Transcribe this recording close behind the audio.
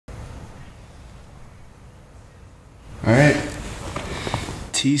All right.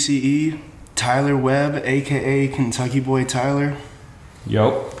 TCE, Tyler Webb, aka Kentucky Boy Tyler.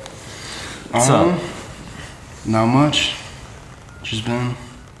 Yo. What's up? Not much. Just been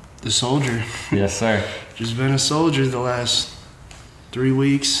the soldier. Yes, sir. Just been a soldier the last 3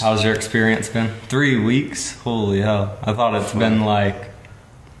 weeks. How's your experience been? 3 weeks? Holy hell. I thought it's been like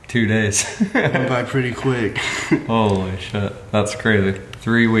 2 days. Went by pretty quick. Holy shit. That's crazy.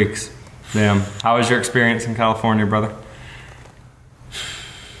 3 weeks. Damn. How was your experience in California, brother?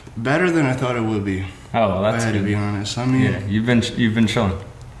 Better than I thought it would be. Oh, well, that's I had good. to be honest. I mean, Yeah, you've been chilling.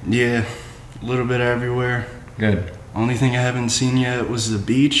 yeah, a little bit everywhere. Good. Only thing I haven't seen yet was the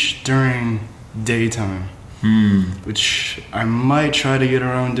beach during daytime, which I might try to get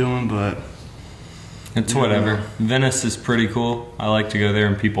around doing, but It's whatever. Venice is pretty cool. I like to go there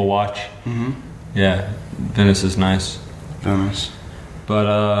and people watch. Yeah, Venice is nice. Venice.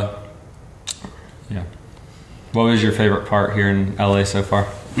 But, yeah. What was your favorite part here in LA so far?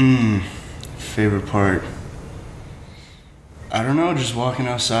 Favorite part? I don't know, just walking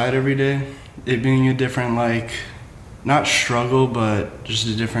outside every day. It being a different, not struggle, but just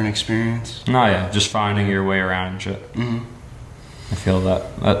a different experience. No, yeah, just finding your way around and shit. I feel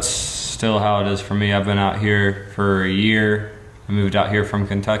that. That's still how it is for me. I've been out here for a year. I moved out here from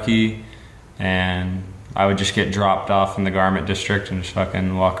Kentucky, and I would just get dropped off in the garment district and just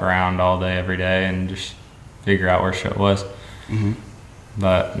fucking walk around all day, every day, and just figure out where shit was.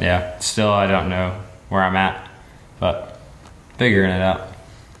 But yeah, still I don't know where I'm at, but figuring it out.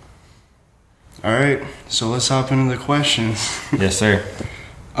 All right, so let's hop into the questions. Yes, sir.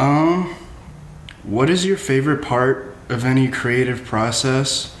 What is your favorite part of any creative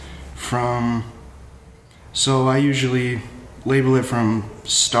process so I usually label it from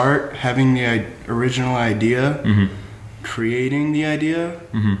start, having the original idea, creating the idea,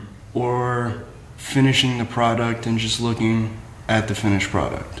 or finishing the product and just looking at the finished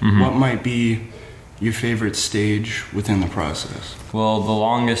product. What might be your favorite stage within the process? Well, the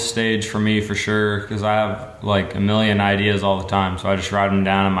longest stage for me, for sure, because I have like a million ideas all the time, so I just write them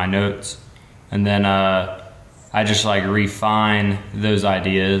down in my notes, and then I just like refine those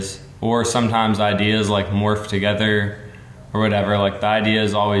ideas, or sometimes ideas like morph together or whatever. Like the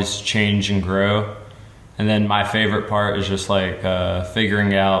ideas always change and grow, and then my favorite part is just like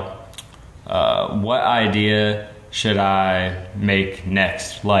figuring out what idea should I make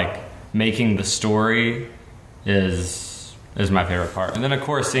next. Like making the story is my favorite part. And then of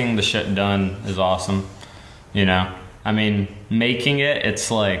course seeing the shit done is awesome. You know? I mean, making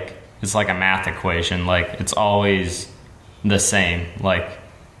it's like a math equation. Like it's always the same, like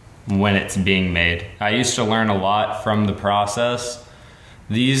when it's being made. I used to learn a lot from the process.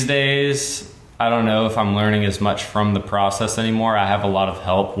 These days, I don't know if I'm learning as much from the process anymore. I have a lot of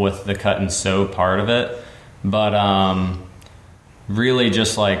help with the cut and sew part of it. But really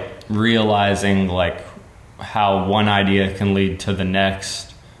just like realizing like how one idea can lead to the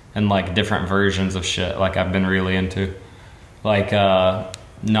next, and like different versions of shit like I've been really into. Like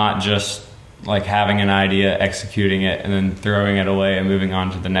not just like having an idea, executing it, and then throwing it away and moving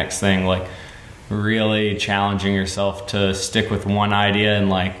on to the next thing. Like really challenging yourself to stick with one idea and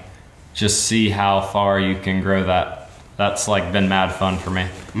like just see how far you can grow that. That's like been mad fun for me,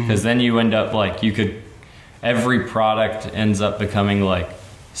 because then you end up like every product ends up becoming like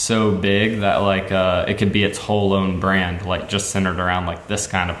so big that like it could be its whole own brand, like just centered around like this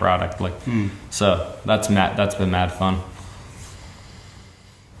kind of product. Like so that's been mad fun.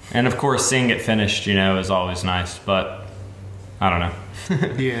 And of course seeing it finished, is always nice, but I don't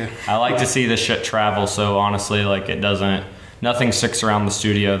know. Yeah. I like to see this shit travel, so honestly like nothing sticks around the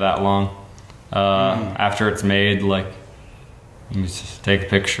studio that long. After it's made, like you just take a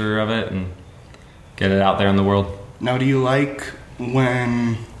picture of it and get it out there in the world. Now, do you like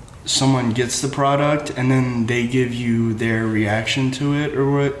when someone gets the product and then they give you their reaction to it,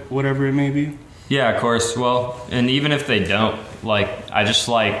 or whatever it may be? Yeah, of course. Well, and even if they don't, like, I just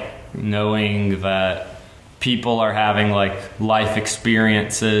like knowing that people are having like life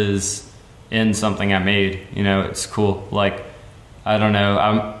experiences in something I made. It's cool. Like, I don't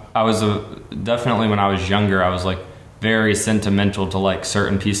know. I was definitely, when I was younger, I was like very sentimental to like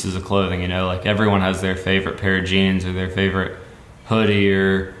certain pieces of clothing. Like everyone has their favorite pair of jeans or their favorite hoodie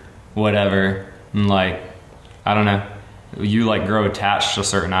or whatever. And like, I don't know, you like grow attached to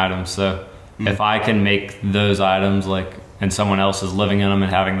certain items. So if I can make those items like, and someone else is living in them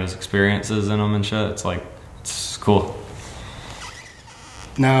and having those experiences in them and shit, it's like, it's cool.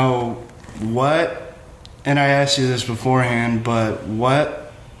 Now, and I asked you this beforehand, but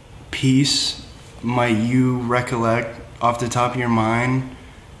what piece might you recollect off the top of your mind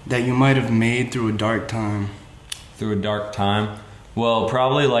that you might have made through a dark time? through a dark time. Well,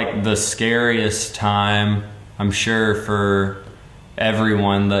 probably like the scariest time, I'm sure, for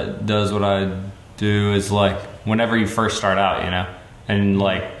everyone that does what I do is like whenever you first start out, you know? And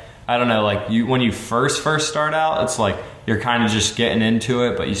like, I don't know, like when you first start out, it's like you're kind of just getting into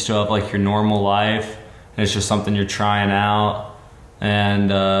it, but you still have like your normal life. And it's just something you're trying out.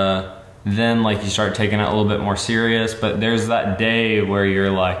 And then like you start taking it a little bit more serious. But there's that day where you're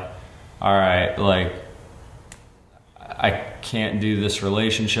like, all right, like I can't do this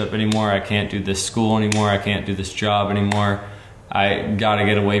relationship anymore. I can't do this school anymore. I can't do this job anymore. I got to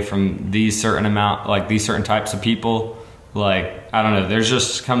get away from these certain types of people. Like, I don't know, there's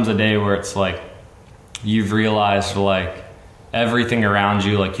just comes a day where it's like, you've realized like everything around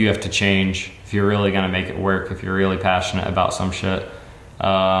you, like you have to change if you're really going to make it work, if you're really passionate about some shit.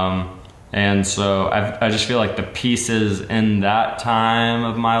 And so I just feel like the pieces in that time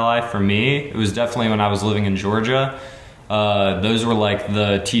of my life for me, it was definitely when I was living in Georgia. Those were like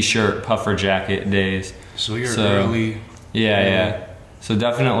the t-shirt puffer jacket days. So you're early. Yeah. So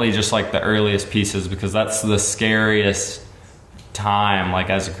definitely just like the earliest pieces, because that's the scariest time like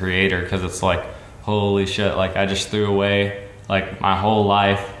as a creator, because it's like, holy shit, like I just threw away like my whole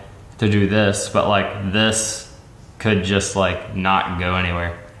life to do this, but like this could just like not go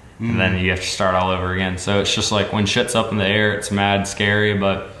anywhere. And then you have to start all over again. So it's just like when shit's up in the air, it's mad scary,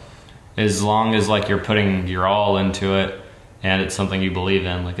 but as long as like you're putting your all into it and it's something you believe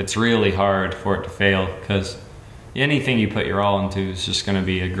in, like it's really hard for it to fail, because anything you put your all into is just going to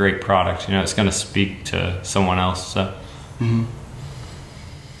be a great product. You know, it's going to speak to someone else. So.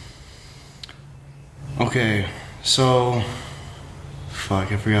 Okay, so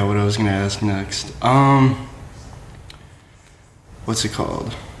fuck, I forgot what I was going to ask next. What's it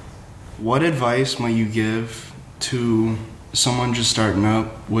called? What advice might you give to someone just starting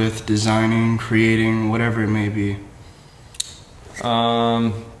up with designing, creating, whatever it may be?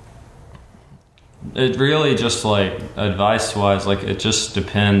 It really just like advice wise, like it just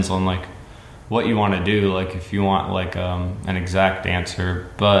depends on like what you want to do. Like if you want like an exact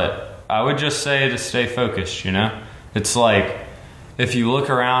answer, but I would just say to stay focused, you know? It's like if you look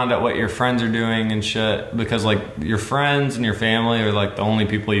around at what your friends are doing and shit, because like your friends and your family are like the only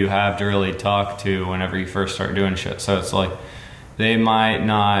people you have to really talk to whenever you first start doing shit. So it's like they might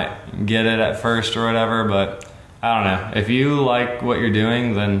not get it at first or whatever, but I don't know. If you like what you're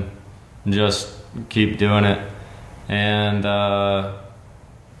doing, then just keep doing it. And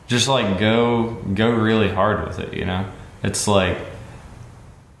just like go really hard with it, you know? It's like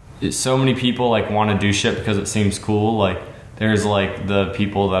so many people like want to do shit because it seems cool. Like there's like the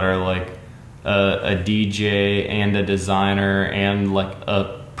people that are like a DJ and a designer and like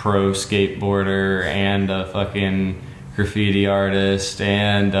a pro skateboarder and a fucking graffiti artist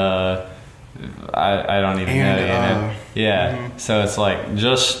and I don't even know, you know? Yeah. So it's like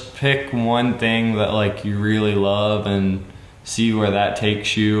just pick one thing that like you really love and see where that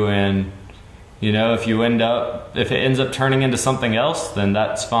takes you. And you know, if it ends up turning into something else, then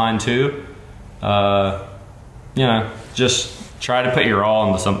that's fine too. You know, just try to put your all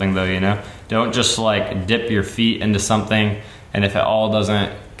into something though, you know? Don't just like dip your feet into something, and if it all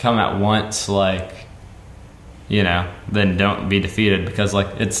doesn't come at once, like, you know, then don't be defeated, because like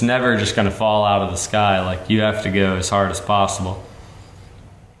it's never just gonna fall out of the sky. Like you have to go as hard as possible.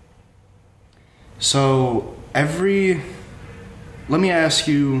 So let me ask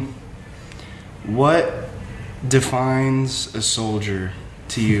you, what defines a soldier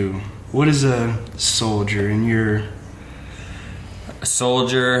to you? What is a soldier in your... A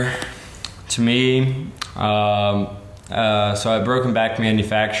soldier to me, so at Broken Back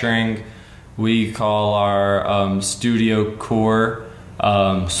Manufacturing, we call our studio core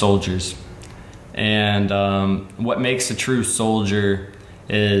soldiers. And what makes a true soldier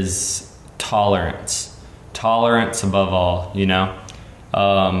is tolerance. Tolerance above all, you know?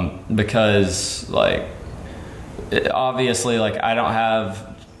 Because like obviously like I don't have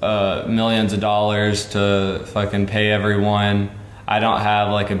millions of dollars to fucking pay everyone. I don't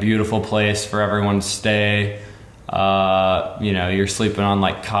have like a beautiful place for everyone to stay. You know, you're sleeping on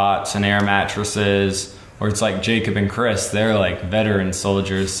like cots and air mattresses, or it's like Jacob and Chris, they're like veteran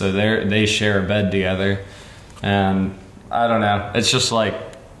soldiers, so they share a bed together. And I don't know, it's just like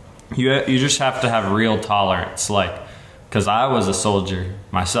you just have to have real tolerance, like, because I was a soldier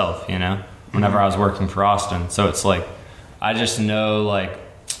myself, you know, whenever I was working for Austin. So it's like, I just know, like,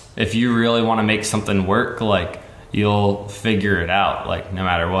 if you really want to make something work, like, you'll figure it out, like, no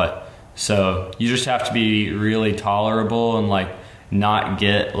matter what. So you just have to be really tolerable and, like, not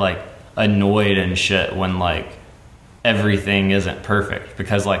get, like, annoyed and shit when, like, everything isn't perfect.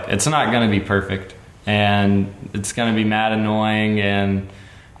 Because, like, it's not going to be perfect. and it's gonna be mad annoying, and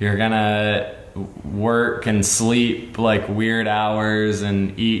you're gonna work and sleep like weird hours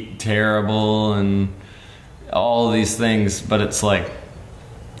and eat terrible and all these things. But it's like,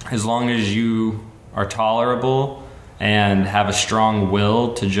 as long as you are tolerable and have a strong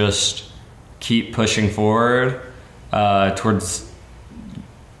will to just keep pushing forward towards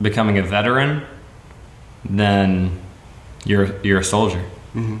becoming a veteran, then you're a soldier.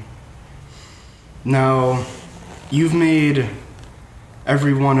 Mm-hmm. Now, you've made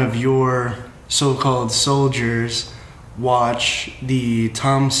every one of your so-called soldiers watch the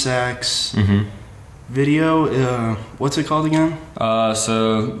Tom Sachs video. What's it called again?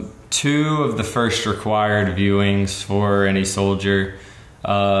 So 2 of the first required viewings for any soldier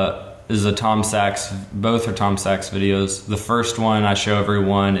is a Tom Sachs. Both are Tom Sachs videos. The first one I show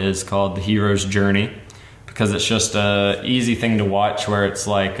everyone is called The Hero's Journey, because it's just a easy thing to watch, where it's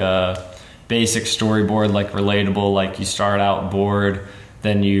like a basic storyboard, like relatable. Like, you start out bored,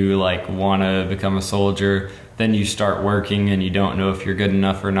 then you like want to become a soldier, then you start working and you don't know if you're good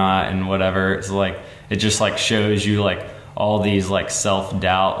enough or not, and whatever. It's like, it just like shows you like all these like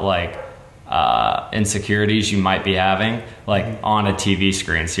self-doubt, like insecurities you might be having, like on a TV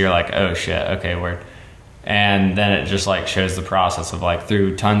screen. So you're like, oh shit, okay, word. And then it just like shows the process of like,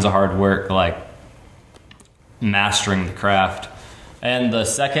 through tons of hard work, like mastering the craft. And the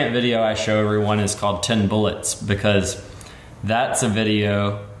second video I show everyone is called 10 Bullets, because that's a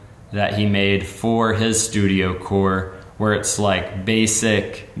video that he made for his studio corps, where it's like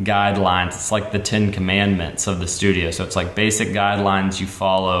basic guidelines. It's like the 10 commandments of the studio. So it's like basic guidelines you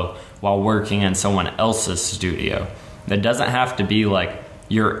follow while working in someone else's studio. That doesn't have to be like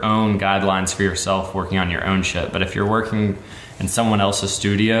your own guidelines for yourself working on your own shit. But if you're working in someone else's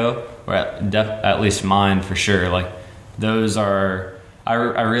studio, or at least mine for sure, like those are, I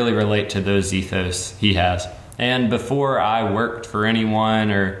really relate to those ethos he has. And before I worked for anyone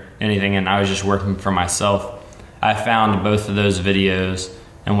or anything, and I was just working for myself, I found both of those videos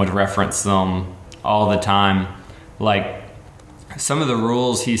and would reference them all the time. Like, some of the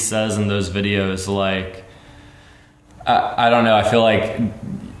rules he says in those videos, like, I don't know, I feel like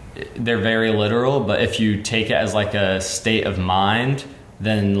they're very literal, but if you take it as like a state of mind,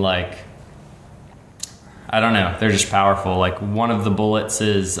 then like, I don't know, they're just powerful. Like, one of the bullets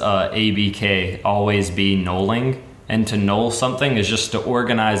is ABK, always be nulling. And to null something is just to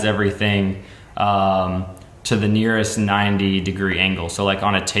organize everything to the nearest 90-degree angle. So like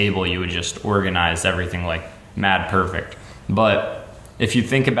on a table, you would just organize everything like mad perfect. But if you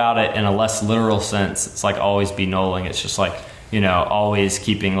think about it in a less literal sense, it's like always be nulling. It's just like, you know, always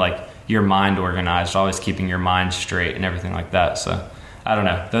keeping like your mind organized, always keeping your mind straight and everything like that. So I don't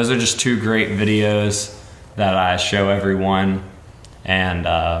know. Those are just 2 great videos that I show everyone, and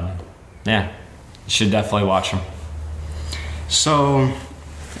yeah, you should definitely watch them. So,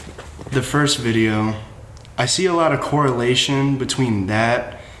 the first video, I see a lot of correlation between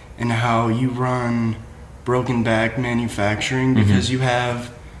that and how you run Broken Back Manufacturing, because you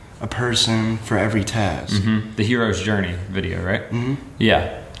have a person for every task. The Hero's Journey video, right?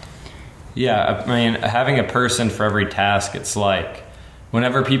 Yeah. Yeah, I mean, having a person for every task, it's like,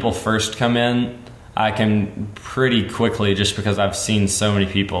 whenever people first come in, I can pretty quickly, just because I've seen so many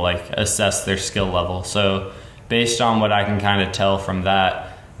people, like assess their skill level. So based on what I can kind of tell from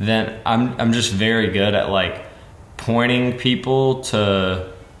that, then I'm just very good at like pointing people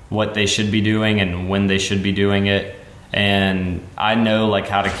to what they should be doing and when they should be doing it. And I know like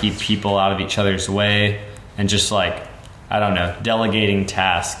how to keep people out of each other's way, and just like, I don't know, delegating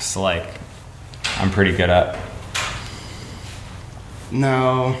tasks, like I'm pretty good at.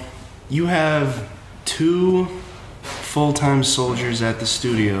 Now, you have 2 full-time soldiers at the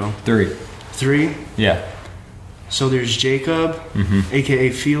studio. 3. 3? Yeah. So there's Jacob, aka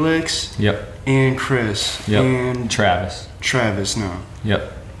Felix. Yep. And Chris. Yep. And Travis. Travis now.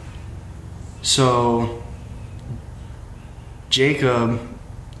 Yep. So Jacob,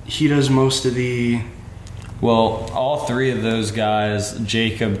 he does most of the... Well, all 3 of those guys,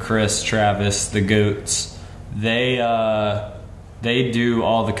 Jacob, Chris, Travis, the goats, they do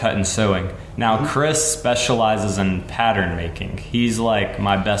all the cut and sewing. Now, Chris specializes in pattern making. He's like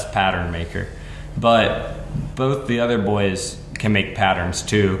my best pattern maker. But both the other boys can make patterns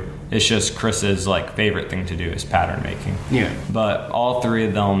too. It's just Chris's like favorite thing to do is pattern making. Yeah. But all 3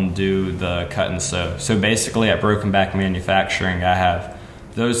 of them do the cut and sew. So basically at Broken Back Manufacturing, I have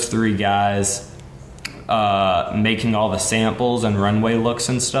those 3 guys making all the samples and runway looks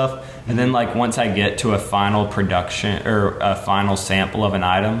and stuff. And then like once I get to a final production or a final sample of an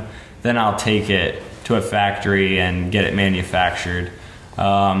item, then I'll take it to a factory and get it manufactured.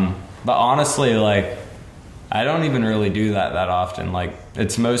 But honestly, like, I don't even really do that often. Like,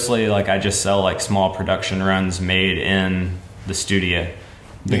 it's mostly like I just sell like small production runs made in the studio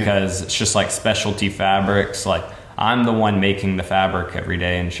because it's just like specialty fabrics. Like, I'm the one making the fabric every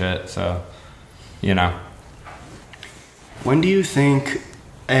day and shit. So, you know. When do you think,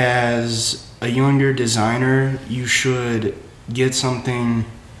 as a younger designer, you should get something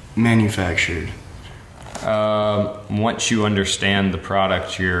manufactured? Once you understand the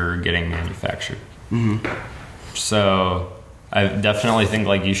product you're getting manufactured. So I definitely think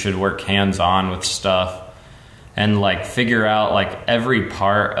like you should work hands-on with stuff and like figure out like every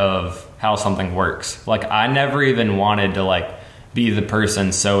part of how something works. Like, I never even wanted to like be the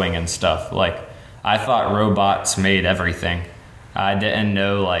person sewing and stuff. Like, I thought robots made everything. I didn't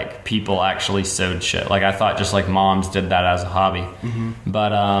know like people actually sewed shit. Like, I thought just like moms did that as a hobby.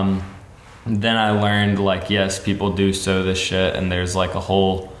 But then I learned like, yes, people do sew this shit and there's like a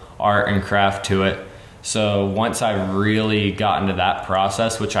whole art and craft to it. So once I really got into that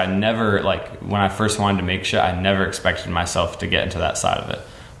process, which I never, like, when I first wanted to make shit, I never expected myself to get into that side of it.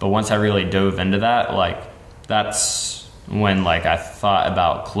 But once I really dove into that, like, that's when like I thought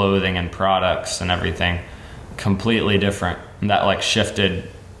about clothing and products and everything completely different. And that like shifted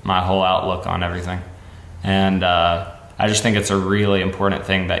my whole outlook on everything. And I just think it's a really important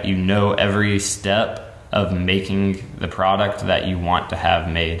thing that you know every step of making the product that you want to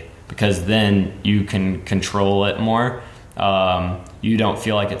have made, because then you can control it more. You don't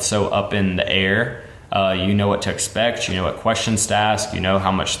feel like it's so up in the air. You know what to expect, you know what questions to ask, you know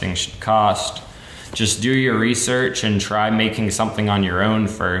how much things should cost. Just do your research and try making something on your own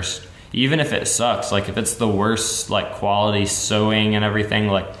first. Even if it sucks, like if it's the worst like quality sewing and everything,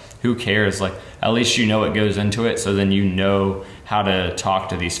 like who cares? Like, at least you know what goes into it, so then you know how to talk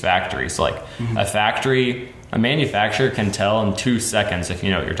to these factories. Like a manufacturer can tell in 2 seconds if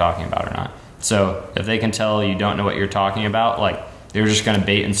you know what you're talking about or not. So if they can tell you don't know what you're talking about, like, they're just gonna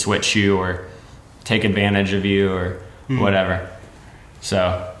bait and switch you or take advantage of you or whatever.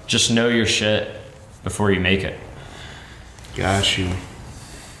 So just know your shit before you make it. Got you.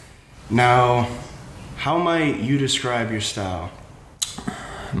 Now, how might you describe your style?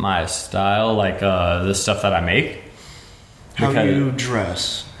 My style, like the stuff that I make? How you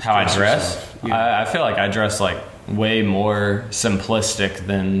dress. How I dress? Yeah. I feel like I dress like way more simplistic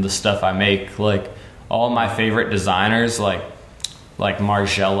than the stuff I make. Like, all my favorite designers, like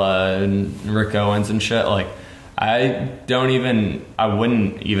Margiela and Rick Owens and shit, like, I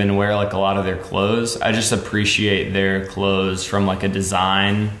wouldn't even wear like a lot of their clothes. I just appreciate their clothes from like a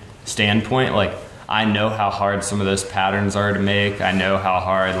design standpoint. Like, I know how hard some of those patterns are to make. I know how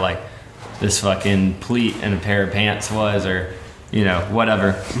hard like this fucking pleat in a pair of pants was, or, you know,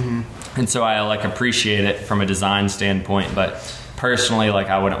 whatever. And so I like appreciate it from a design standpoint, but personally, like,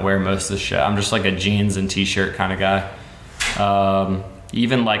 I wouldn't wear most of the shit. I'm just like a jeans and t-shirt kind of guy.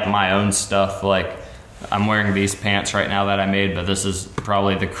 Even like my own stuff, like, I'm wearing these pants right now that I made, but this is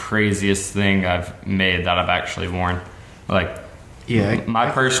probably the craziest thing I've made that I've actually worn. Like, yeah,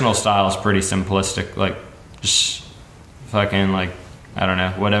 my personal style is pretty simplistic. Like, just fucking, like, I don't know,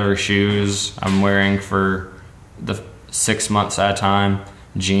 whatever shoes I'm wearing for the 6 months at a time,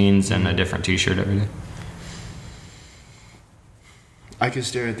 jeans and a different t-shirt every day. I could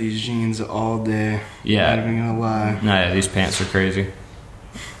stare at these jeans all day. Yeah. Not even gonna lie. No, yeah, these pants are crazy.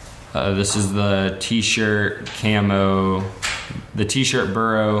 This is the t-shirt camo, the t-shirt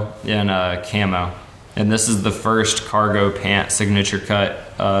burrow in camo. And this is the first cargo pant signature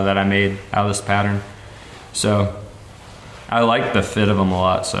cut that I made out of this pattern. So I like the fit of them a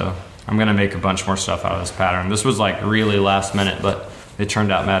lot, so I'm gonna make a bunch more stuff out of this pattern. This was like really last minute, but it turned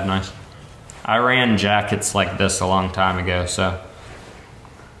out mad nice. I ran jackets like this a long time ago, so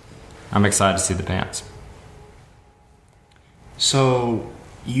I'm excited to see the pants. So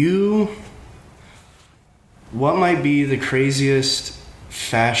what might be the craziest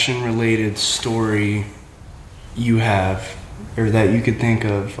fashion related story you have, or that you could think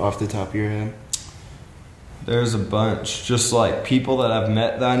of off the top of your head? There's a bunch, just like people that I've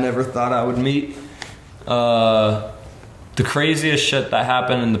met that I never thought I would meet. The craziest shit that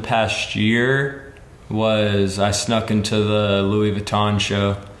happened in the past year was I snuck into the Louis Vuitton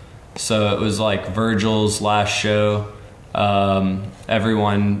show. So it was like Virgil's last show.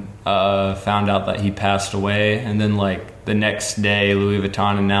 Everyone found out that he passed away, and then like the next day Louis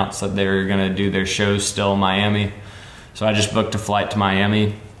Vuitton announced that they were gonna do their show still in Miami. So I just booked a flight to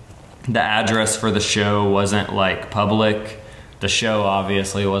Miami. The address for the show wasn't like public. The show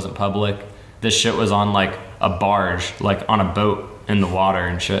obviously wasn't public. This shit was on like a barge, like on a boat in the water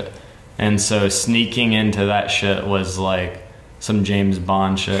and shit. And so sneaking into that shit was like some James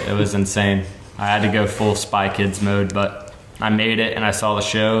Bond shit. It was insane. I had to go full Spy Kids mode, but I made it, and I saw the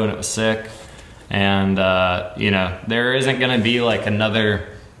show, and it was sick. And, you know, there isn't going to be like another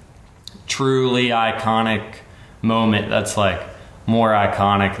truly iconic moment that's like more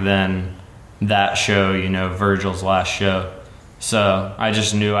iconic than that show, you know, Virgil's last show. So I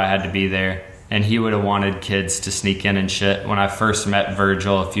just knew I had to be there. And he would have wanted kids to sneak in and shit. When I first met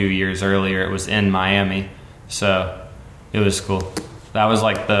Virgil a few years earlier, it was in Miami. So it was cool. That was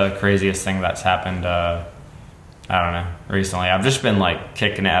like the craziest thing that's happened, I don't know, recently. I've just been like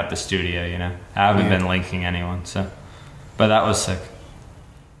kicking it at the studio, you know. I haven't been linking anyone, so. But that was sick.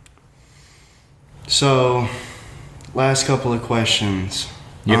 So, last couple of questions.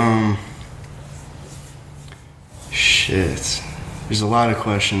 Yep. Shit. There's a lot of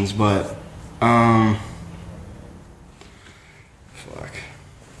questions, but fuck.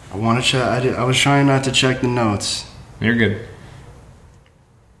 I want to check. I was trying not to check the notes. You're good.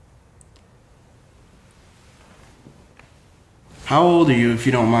 How old are you, if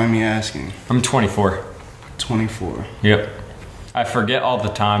you don't mind me asking? I'm 24. 24. Yep. I forget all the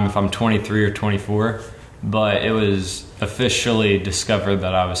time if I'm 23 or 24, but it was officially discovered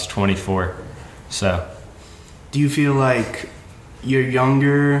that I was 24. So. Do you feel like you're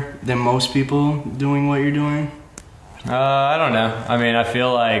younger than most people doing what you're doing? I don't know. I mean, I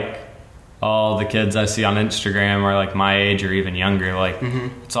feel like all the kids I see on Instagram are like my age or even younger. Like,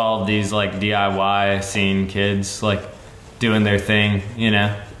 it's all these like DIY scene kids like doing their thing, you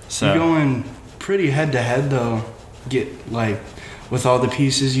know. So you're going pretty head to head though. Get like with all the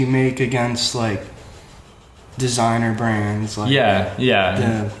pieces you make against like designer brands. Like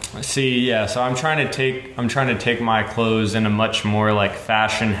yeah. See, yeah. So I'm trying to take my clothes in a much more like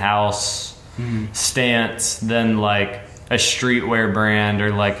fashion house stance than like a streetwear brand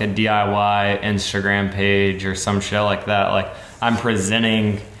or like a DIY Instagram page or some shit like that. Like I'm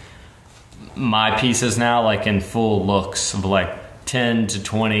presenting my pieces now like in full looks of like 10 to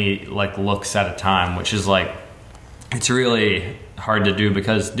 20 like looks at a time, which is like, it's really hard to do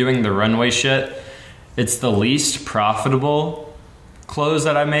because doing the runway shit, it's the least profitable clothes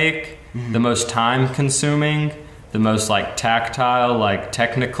that I make, the most time consuming, the most like tactile, like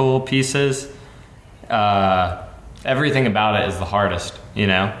technical pieces. Everything about it is the hardest, you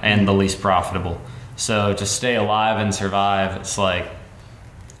know, and the least profitable. So to stay alive and survive, it's like,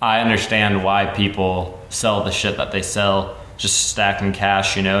 I understand why people sell the shit that they sell, just stacking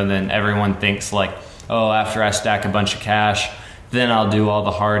cash, you know, and then everyone thinks like, oh, after I stack a bunch of cash, then I'll do all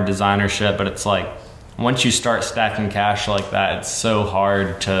the hard designer shit. But it's like, once you start stacking cash like that, it's so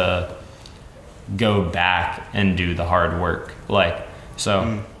hard to go back and do the hard work. Like,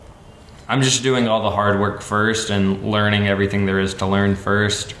 so I'm just doing all the hard work first and learning everything there is to learn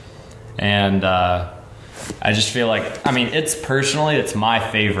first. And I just feel like, I mean, it's my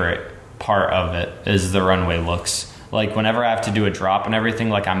favorite part of it is the runway looks. Like whenever I have to do a drop and everything,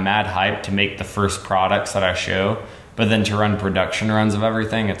 like I'm mad hyped to make the first products that I show, but then to run production runs of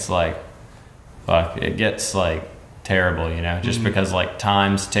everything, it's like, fuck, it gets like terrible, you know, just because like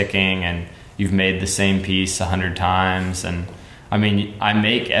time's ticking and you've made the same piece 100 times. And I mean, I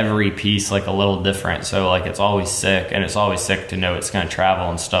make every piece like a little different. So like, it's always sick, and it's always sick to know it's going to travel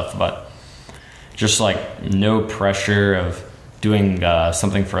and stuff, but just like no pressure of doing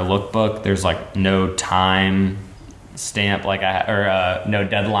something for a lookbook. There's like no time stamp, like no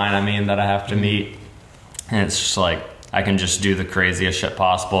deadline, I mean, that I have to meet. And it's just like, I can just do the craziest shit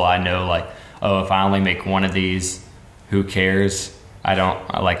possible. I know like, oh, if I only make one of these, who cares? I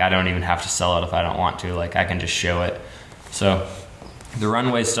don't even have to sell it if I don't want to. Like I can just show it. So the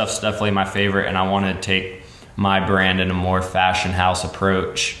runway stuff's definitely my favorite, and I want to take my brand in a more fashion house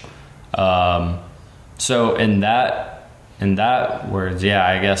approach. So in that words, yeah,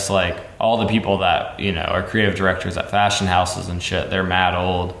 I guess like all the people that, you know, are creative directors at fashion houses and shit, they're mad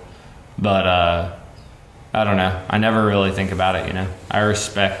old. But I don't know. I never really think about it, you know. I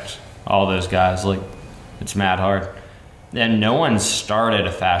respect all those guys. Like, it's mad hard. And no one started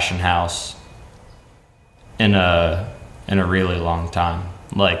a fashion house in a really long time.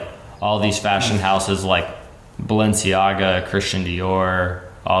 Like all these fashion houses like Balenciaga, Christian Dior,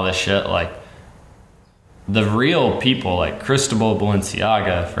 all this shit, like the real people, like Cristobal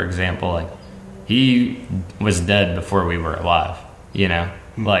Balenciaga, for example, like he was dead before we were alive, you know?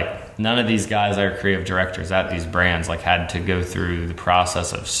 Like none of these guys that are creative directors at these brands like had to go through the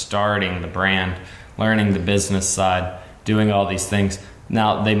process of starting the brand, learning the business side, doing all these things.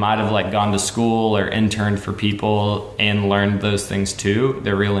 Now they might have like gone to school or interned for people and learned those things too.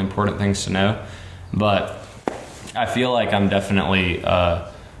 They're really important things to know. But I feel like I'm definitely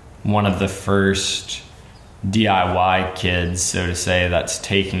one of the first DIY kids, so to say, that's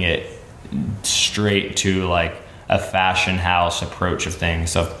taking it straight to like a fashion house approach of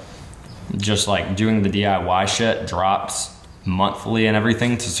things. So just like doing the DIY shit, drops monthly and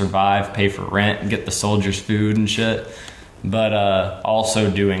everything to survive, pay for rent, get the soldiers food and shit. But also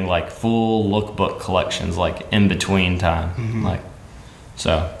doing like full lookbook collections, like in between time. Like,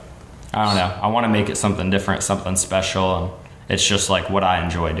 so I don't know. I want to make it something different, something special, and it's just like what I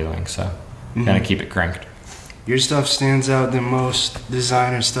enjoy doing. So gonna keep it cranked. Your stuff stands out than most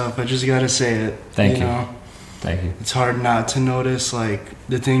designer stuff. I just gotta say it. Thank you. Know? Thank you. It's hard not to notice like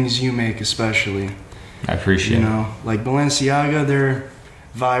the things you make, especially. I appreciate it. You know, like Balenciaga, their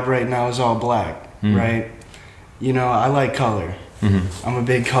vibe right now is all black, right? You know, I like color. I'm a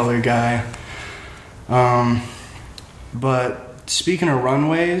big color guy. But speaking of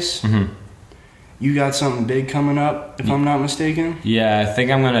runways, you got something big coming up, if I'm not mistaken? Yeah, I think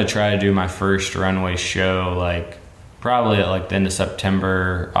I'm going to try to do my first runway show, like, probably at, like, the end of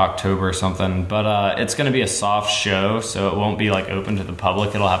September, October or something. But it's going to be a soft show, so it won't be, like, open to the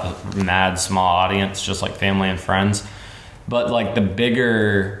public. It'll have a mad small audience, just, like, family and friends. But, like, the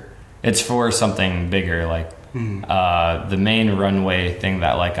bigger... It's for something bigger, like... the main runway thing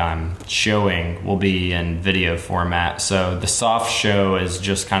that like I'm showing will be in video format. So the soft show is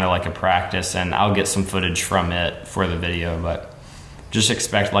just kind of like a practice, and I'll get some footage from it for the video, but just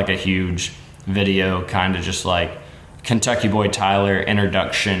expect like a huge video, kind of just like Kentucky Boy Tyler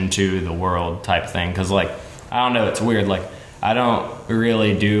introduction to the world type thing. Cause like, I don't know, it's weird. Like I don't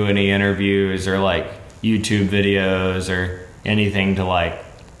really do any interviews or like YouTube videos or anything to like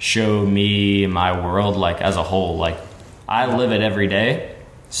show me my world like as a whole. Like I live it every day,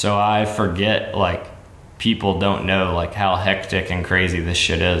 so I forget like people don't know like how hectic and crazy this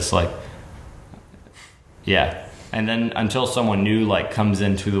shit is. Like yeah, and then until someone new like comes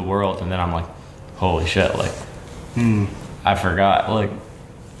into the world, and then I'm like, holy shit, like I forgot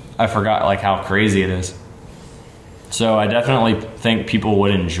like how crazy it is. So I definitely think people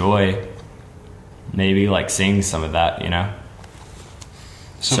would enjoy maybe like seeing some of that, you know.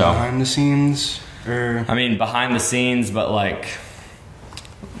 Some behind the scenes, or I mean behind the scenes, but like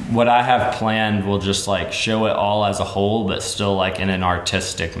what I have planned will just like show it all as a whole, but still like in an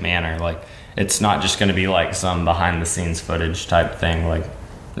artistic manner. Like it's not just going to be like some behind the scenes footage type thing. Like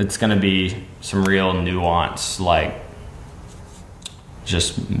it's going to be some real nuance, like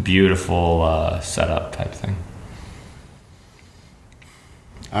just beautiful setup type thing.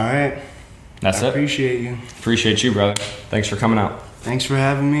 All right. That's it. Appreciate you. Appreciate you, brother. Thanks for coming out. Thanks for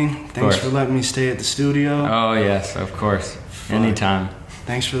having me. Thanks for letting me stay at the studio. Oh, yes, of course. Anytime.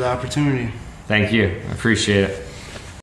 Thanks for the opportunity. Thank you. I appreciate it.